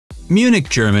Munich,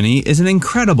 Germany is an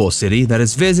incredible city that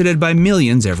is visited by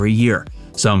millions every year.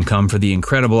 Some come for the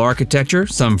incredible architecture,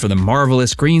 some for the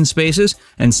marvelous green spaces,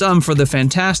 and some for the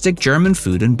fantastic German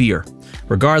food and beer.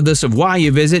 Regardless of why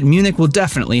you visit, Munich will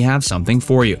definitely have something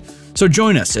for you. So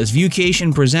join us as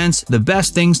Vucation presents the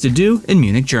best things to do in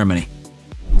Munich, Germany.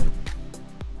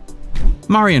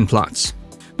 Marienplatz.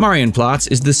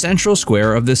 Marienplatz is the central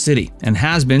square of the city and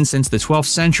has been since the 12th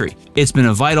century. It's been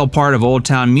a vital part of Old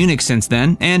Town Munich since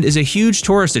then and is a huge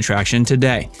tourist attraction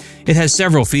today. It has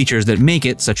several features that make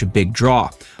it such a big draw.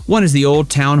 One is the Old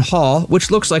Town Hall, which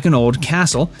looks like an old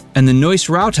castle, and the Neues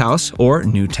Rathaus, or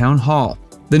New Town Hall.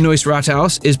 The Neues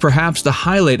Rathaus is perhaps the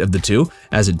highlight of the two,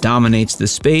 as it dominates the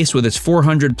space with its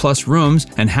 400+ rooms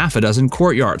and half a dozen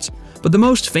courtyards. But the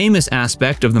most famous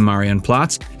aspect of the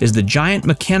Marienplatz is the giant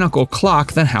mechanical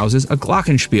clock that houses a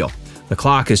glockenspiel. The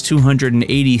clock is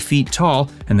 280 feet tall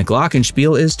and the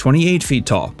glockenspiel is 28 feet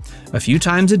tall. A few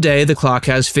times a day, the clock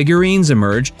has figurines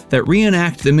emerge that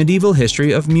reenact the medieval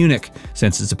history of Munich.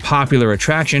 Since it's a popular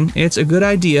attraction, it's a good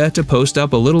idea to post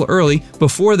up a little early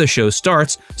before the show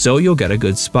starts so you'll get a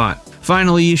good spot.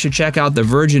 Finally, you should check out the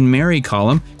Virgin Mary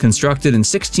column, constructed in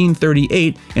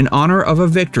 1638 in honor of a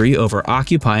victory over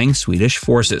occupying Swedish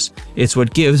forces. It's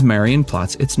what gives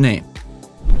Marienplatz its name.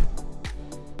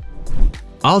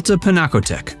 Alte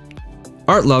Pinakothek.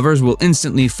 Art lovers will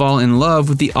instantly fall in love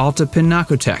with the Alte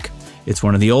Pinakothek. It's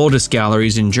one of the oldest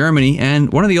galleries in Germany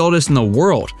and one of the oldest in the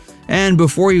world. And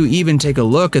before you even take a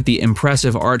look at the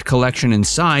impressive art collection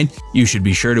inside, you should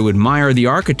be sure to admire the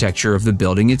architecture of the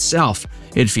building itself.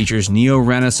 It features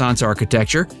neo-Renaissance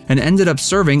architecture and ended up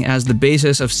serving as the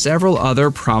basis of several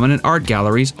other prominent art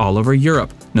galleries all over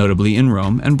Europe, notably in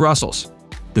Rome and Brussels.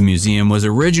 The museum was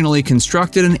originally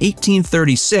constructed in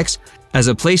 1836 as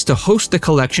a place to host the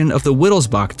collection of the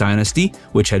Wittelsbach dynasty,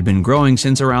 which had been growing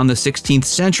since around the 16th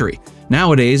century.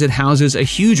 Nowadays, it houses a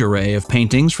huge array of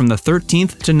paintings from the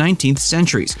 13th to 19th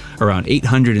centuries, around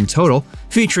 800 in total,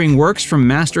 featuring works from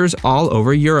masters all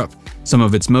over Europe. Some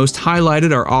of its most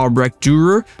highlighted are Albrecht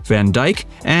Dürer, Van Dyck,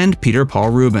 and Peter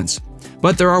Paul Rubens.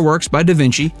 But there are works by Da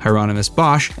Vinci, Hieronymus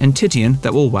Bosch, and Titian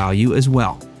that will wow you as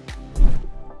well.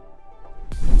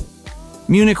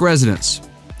 Munich Residenz.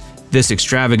 This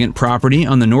extravagant property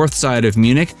on the north side of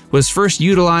Munich was first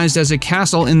utilized as a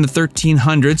castle in the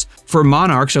 1300s for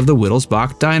monarchs of the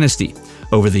Wittelsbach dynasty.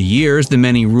 Over the years, the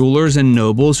many rulers and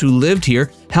nobles who lived here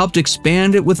helped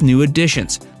expand it with new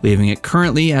additions, leaving it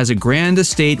currently as a grand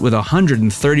estate with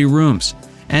 130 rooms.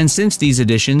 And since these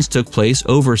additions took place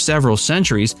over several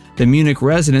centuries, the Munich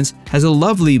Residenz has a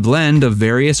lovely blend of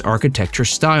various architecture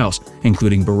styles,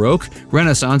 including Baroque,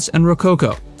 Renaissance, and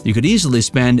Rococo. You could easily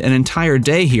spend an entire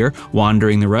day here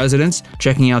wandering the residence,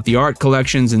 checking out the art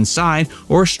collections inside,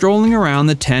 or strolling around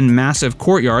the 10 massive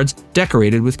courtyards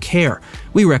decorated with care.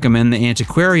 We recommend the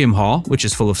Antiquarium Hall, which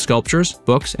is full of sculptures,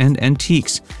 books, and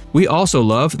antiques. We also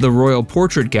love the Royal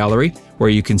Portrait Gallery,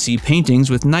 where you can see paintings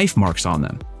with knife marks on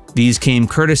them. These came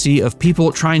courtesy of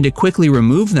people trying to quickly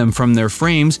remove them from their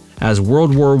frames as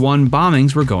World War I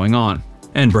bombings were going on.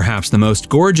 And perhaps the most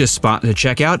gorgeous spot to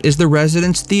check out is the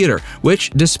Residenz Theater, which,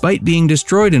 despite being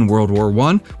destroyed in World War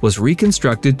I, was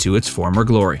reconstructed to its former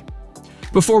glory.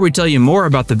 Before we tell you more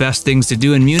about the best things to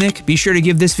do in Munich, be sure to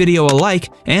give this video a like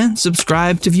and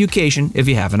subscribe to Vucation if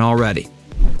you haven't already.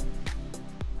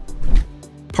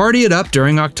 Party it up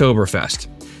during Oktoberfest.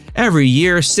 Every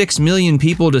year, 6 million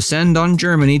people descend on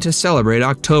Germany to celebrate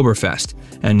Oktoberfest,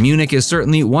 and Munich is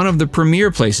certainly one of the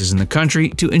premier places in the country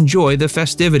to enjoy the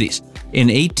festivities. In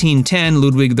 1810,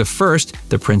 Ludwig I,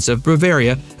 the Prince of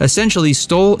Bavaria, essentially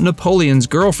stole Napoleon's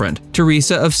girlfriend,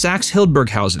 Teresa of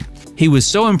Saxe-Hildburghausen. He was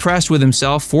so impressed with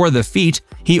himself for the feat,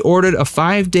 he ordered a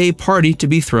 5-day party to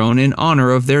be thrown in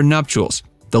honor of their nuptials.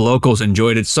 The locals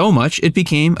enjoyed it so much it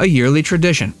became a yearly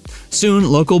tradition. Soon,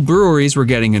 local breweries were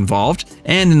getting involved,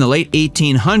 and in the late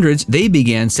 1800s, they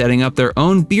began setting up their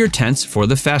own beer tents for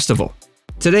the festival.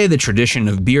 Today, the tradition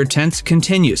of beer tents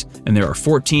continues, and there are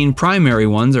 14 primary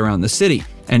ones around the city,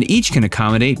 and each can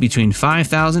accommodate between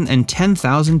 5,000 and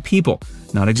 10,000 people,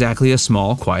 not exactly a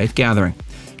small, quiet gathering.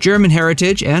 German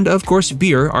heritage and, of course,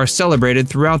 beer are celebrated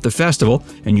throughout the festival,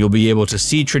 and you'll be able to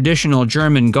see traditional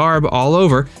German garb all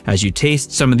over as you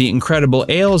taste some of the incredible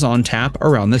ales on tap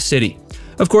around the city.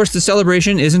 Of course, the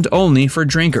celebration isn't only for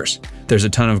drinkers. There's a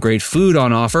ton of great food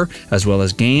on offer, as well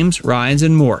as games, rides,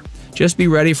 and more. Just be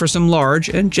ready for some large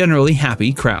and generally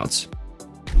happy crowds.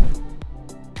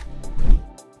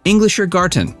 Englischer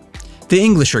Garten. The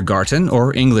Englischer Garten,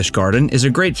 or English Garden, is a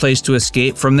great place to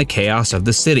escape from the chaos of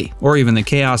the city, or even the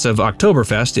chaos of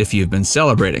Oktoberfest if you've been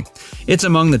celebrating. It's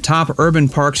among the top urban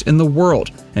parks in the world,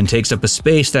 and takes up a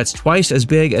space that's twice as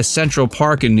big as Central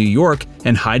Park in New York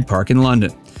and Hyde Park in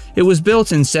London. It was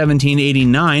built in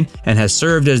 1789 and has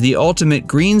served as the ultimate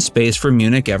green space for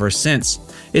Munich ever since.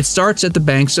 It starts at the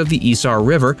banks of the Isar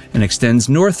River and extends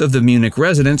north of the Munich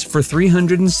Residenz for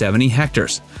 370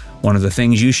 hectares. One of the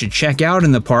things you should check out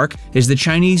in the park is the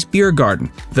Chinese beer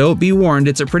garden, though be warned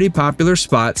it's a pretty popular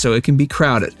spot so it can be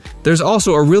crowded. There's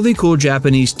also a really cool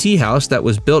Japanese tea house that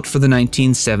was built for the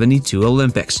 1972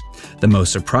 Olympics. The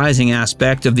most surprising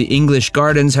aspect of the English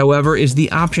Gardens, however, is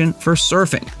the option for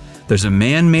surfing. There's a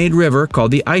man-made river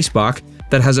called the Eisbach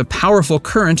that has a powerful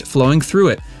current flowing through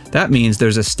it. That means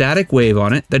there's a static wave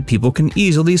on it that people can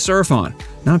easily surf on.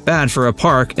 Not bad for a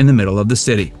park in the middle of the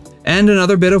city. And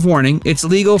another bit of warning, it's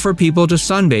legal for people to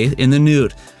sunbathe in the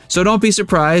nude. So don't be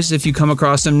surprised if you come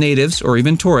across some natives or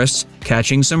even tourists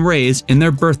catching some rays in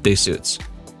their birthday suits.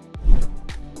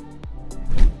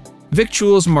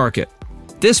 Victuals Market.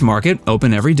 This market,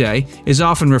 open every day, is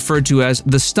often referred to as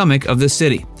the stomach of the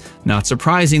city. Not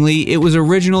surprisingly, it was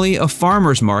originally a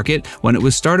farmer's market when it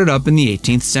was started up in the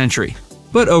 18th century.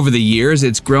 But over the years,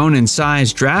 it's grown in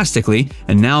size drastically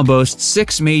and now boasts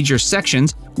 6 major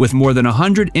sections with more than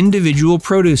 100 individual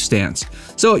produce stands.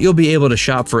 So you'll be able to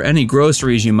shop for any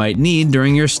groceries you might need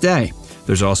during your stay.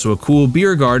 There's also a cool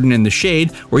beer garden in the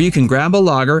shade where you can grab a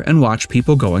lager and watch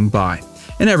people going by.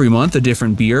 And every month, a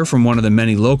different beer from one of the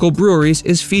many local breweries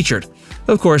is featured.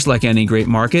 Of course, like any great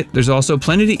market, there's also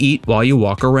plenty to eat while you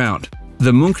walk around.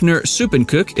 The Münchner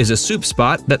Suppenküche is a soup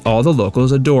spot that all the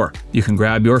locals adore. You can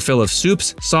grab your fill of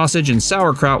soups, sausage, and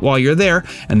sauerkraut while you're there,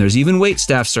 and there's even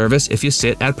waitstaff service if you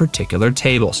sit at particular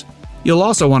tables. You'll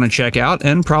also want to check out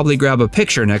and probably grab a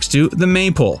picture next to the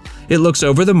Maypole. It looks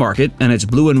over the market, and its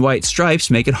blue and white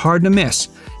stripes make it hard to miss.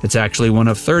 It's actually one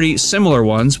of 30 similar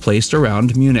ones placed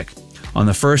around Munich. On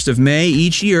the 1st of May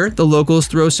each year, the locals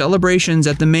throw celebrations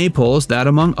at the Maypoles that,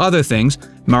 among other things,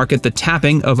 market the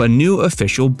tapping of a new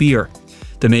official beer.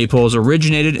 The Maypoles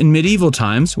originated in medieval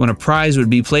times when a prize would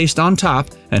be placed on top,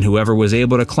 and whoever was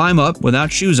able to climb up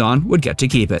without shoes on would get to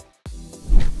keep it.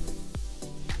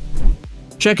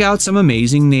 Check out some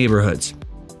amazing neighborhoods.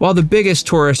 While the biggest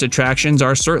tourist attractions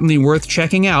are certainly worth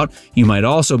checking out, you might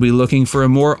also be looking for a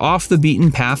more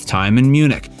off-the-beaten-path time in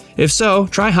Munich. If so,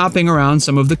 try hopping around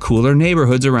some of the cooler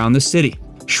neighborhoods around the city.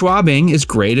 Schwabing is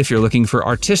great if you're looking for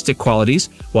artistic qualities,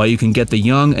 while you can get the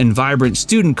young and vibrant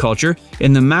student culture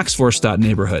in the Maxvorstadt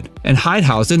neighborhood. And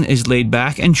Heidhausen is laid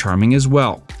back and charming as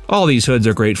well. All these hoods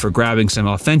are great for grabbing some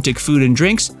authentic food and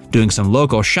drinks, doing some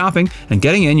local shopping, and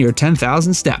getting in your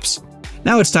 10,000 steps.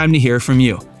 Now it's time to hear from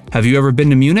you. Have you ever been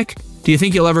to Munich? Do you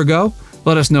think you'll ever go?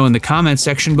 Let us know in the comments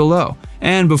section below.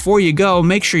 And before you go,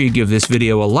 make sure you give this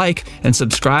video a like and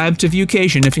subscribe to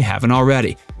Viewcation if you haven't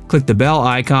already. Click the bell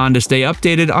icon to stay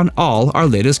updated on all our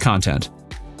latest content.